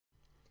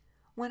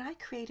When I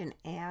create an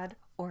ad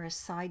or a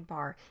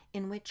sidebar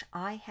in which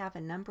I have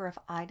a number of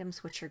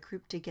items which are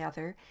grouped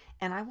together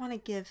and I want to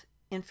give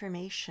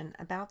information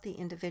about the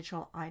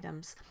individual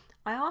items,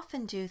 I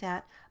often do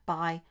that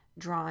by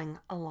drawing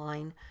a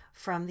line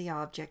from the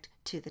object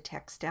to the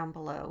text down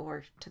below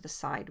or to the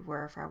side,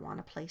 wherever I want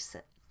to place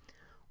it.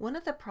 One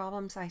of the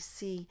problems I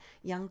see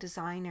young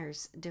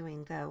designers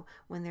doing, though,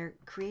 when they're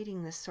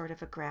creating this sort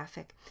of a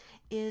graphic,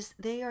 is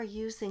they are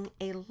using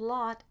a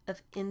lot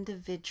of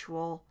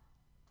individual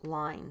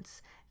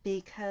lines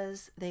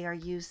because they are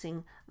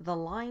using the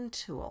line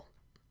tool.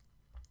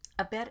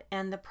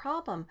 And the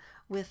problem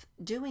with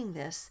doing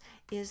this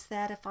is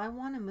that if I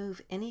want to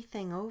move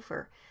anything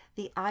over,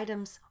 the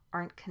items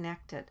aren't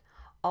connected.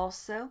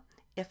 Also,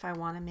 if I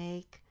want to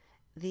make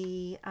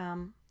the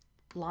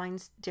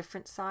lines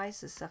different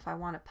sizes, so if I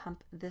want to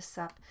pump this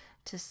up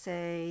to,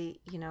 say,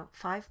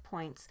 5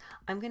 points,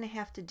 I'm going to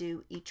have to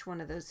do each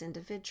one of those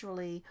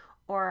individually,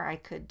 or I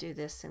could do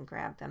this and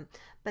grab them,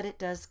 but it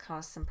does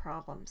cause some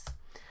problems.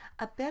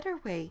 A better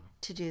way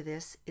to do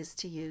this is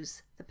to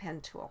use the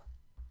pen tool.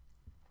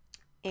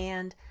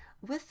 And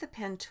with the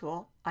pen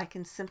tool, I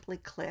can simply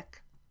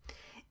click.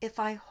 If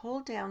I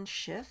hold down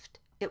Shift,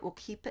 it will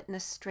keep it in a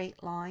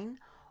straight line,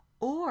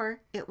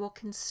 or it will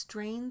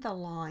constrain the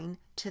line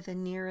to the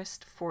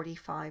nearest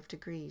 45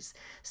 degrees.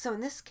 So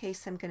in this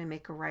case, I'm going to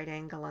make a right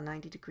angle, a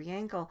 90-degree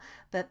angle,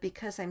 but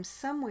because I'm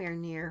somewhere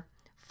near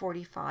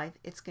 45,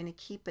 it's going to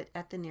keep it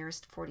at the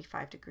nearest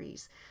 45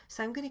 degrees.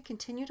 So I'm going to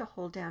continue to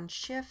hold down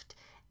Shift,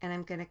 and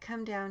I'm going to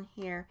come down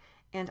here,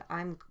 and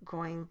I'm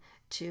going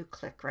to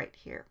click right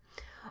here.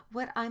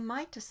 What I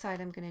might decide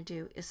I'm going to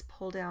do is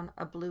pull down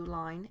a blue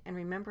line, and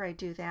remember I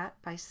do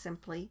that by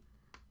simply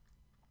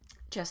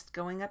just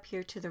going up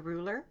here to the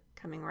ruler,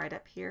 coming right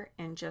up here,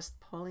 and just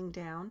pulling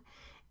down,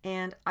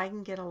 and I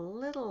can get a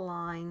little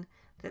line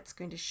that's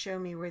going to show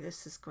me where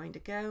this is going to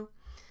go.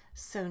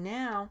 So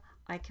now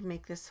I can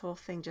make this whole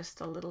thing just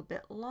a little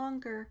bit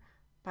longer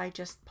by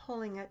just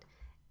pulling it,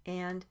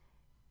 and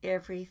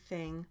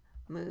everything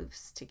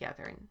moves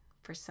together. And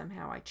for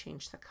somehow I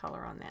changed the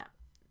color on that.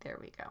 There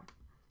we go.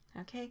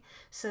 Okay,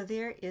 so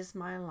there is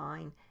my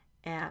line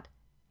at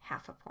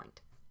half a point.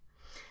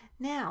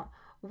 Now,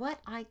 what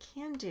I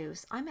can do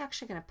is I'm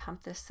actually going to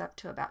pump this up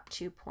to about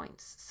 2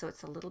 points, so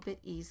it's a little bit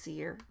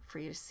easier for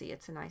you to see.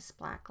 It's a nice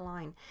black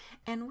line.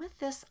 And with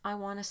this, I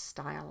want to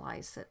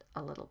stylize it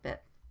a little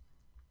bit.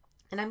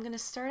 And I'm going to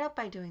start out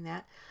by doing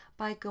that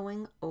by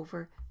going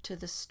over to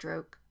the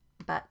stroke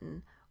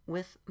button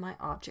with my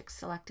object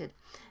selected.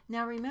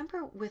 Now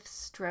remember, with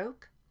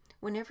stroke,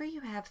 whenever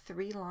you have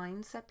 3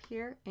 lines up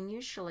here, and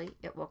usually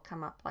it will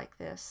come up like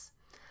this,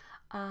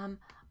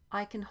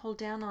 I can hold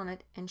down on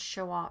it and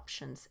show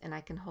options, and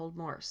I can hold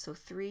more. So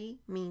 3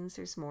 means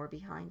there's more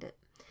behind it.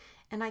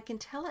 And I can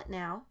tell it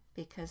now,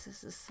 because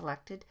this is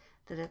selected,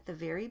 that at the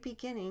very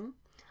beginning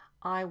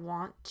I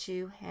want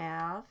to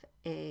have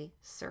a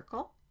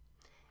circle,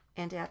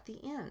 and at the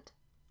end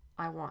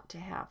I want to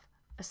have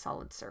a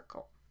solid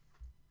circle.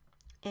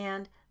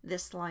 And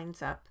this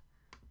lines up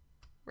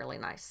really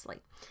nicely.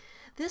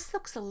 This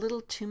looks a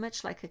little too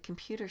much like a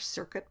computer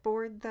circuit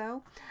board,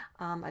 though,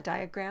 a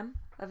diagram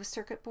of a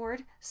circuit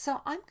board.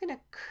 So I'm going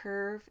to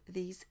curve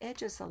these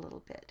edges a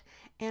little bit.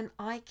 And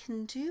I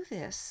can do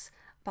this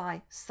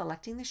by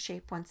selecting the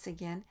shape once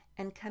again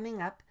and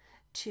coming up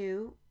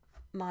to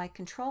my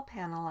control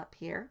panel up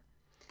here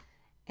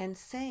and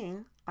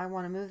saying I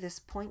want to move this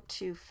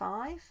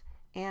 0.25,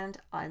 and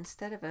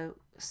instead of a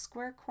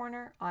square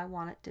corner, I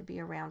want it to be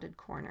a rounded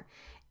corner.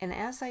 And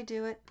as I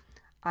do it,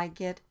 I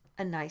get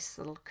a nice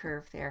little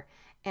curve there.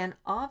 And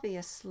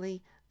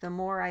obviously, the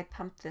more I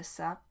pump this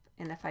up,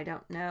 and if I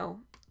don't know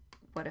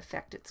what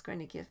effect it's going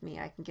to give me,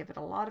 I can give it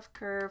a lot of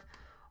curve,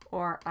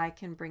 or I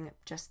can bring it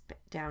just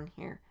down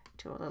here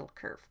to a little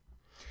curve.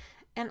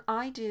 And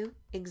I do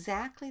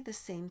exactly the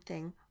same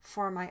thing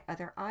for my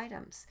other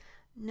items.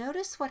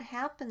 Notice what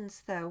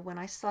happens, though, when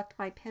I select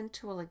my pen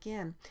tool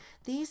again.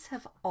 These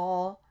have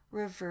all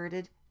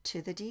reverted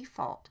to the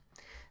default,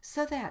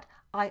 so that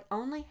I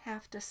only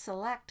have to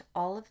select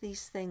all of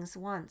these things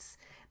once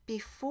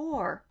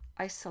before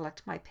I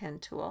select my pen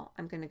tool.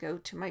 I'm going to go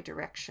to my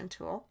direction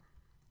tool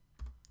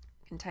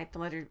and type the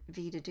letter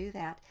V to do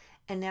that.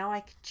 And now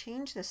I can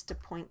change this to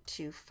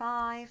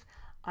 0.25.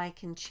 I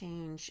can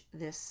change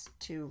this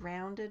to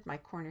rounded, my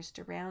corners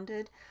to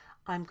rounded.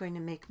 I'm going to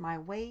make my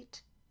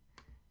weight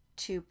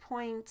 2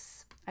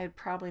 points. I would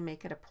probably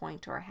make it a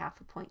point or a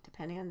half a point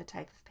depending on the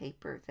type of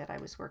paper that I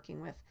was working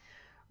with.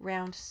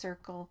 Round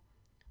circle,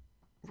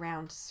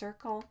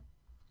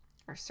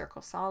 or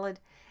circle solid.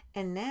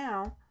 And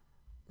now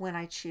when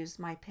I choose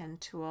my pen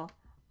tool,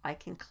 I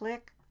can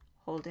click,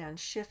 hold down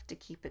Shift to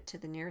keep it to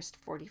the nearest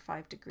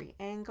 45-degree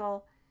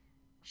angle,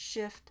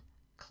 Shift,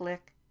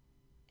 click,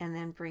 and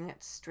then bring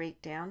it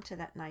straight down to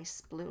that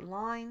nice blue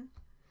line.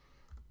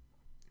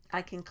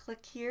 I can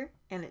click here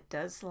and it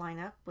does line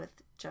up with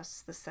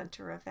just the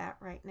center of that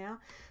right now.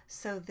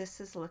 So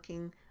this is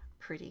looking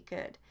pretty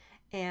good.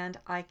 And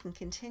I can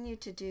continue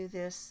to do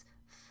this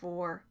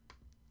for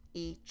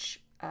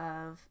each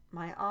of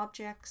my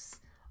objects,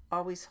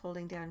 always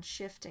holding down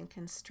Shift and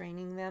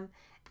constraining them.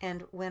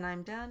 And when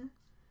I'm done,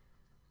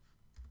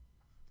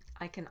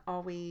 I can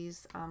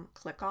always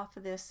click off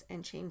of this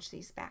and change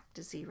these back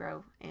to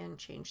 0 and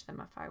change them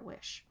if I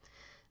wish.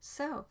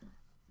 So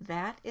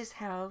that is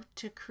how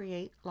to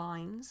create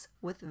lines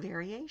with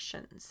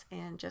variations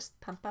and just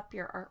pump up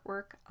your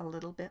artwork a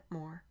little bit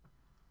more.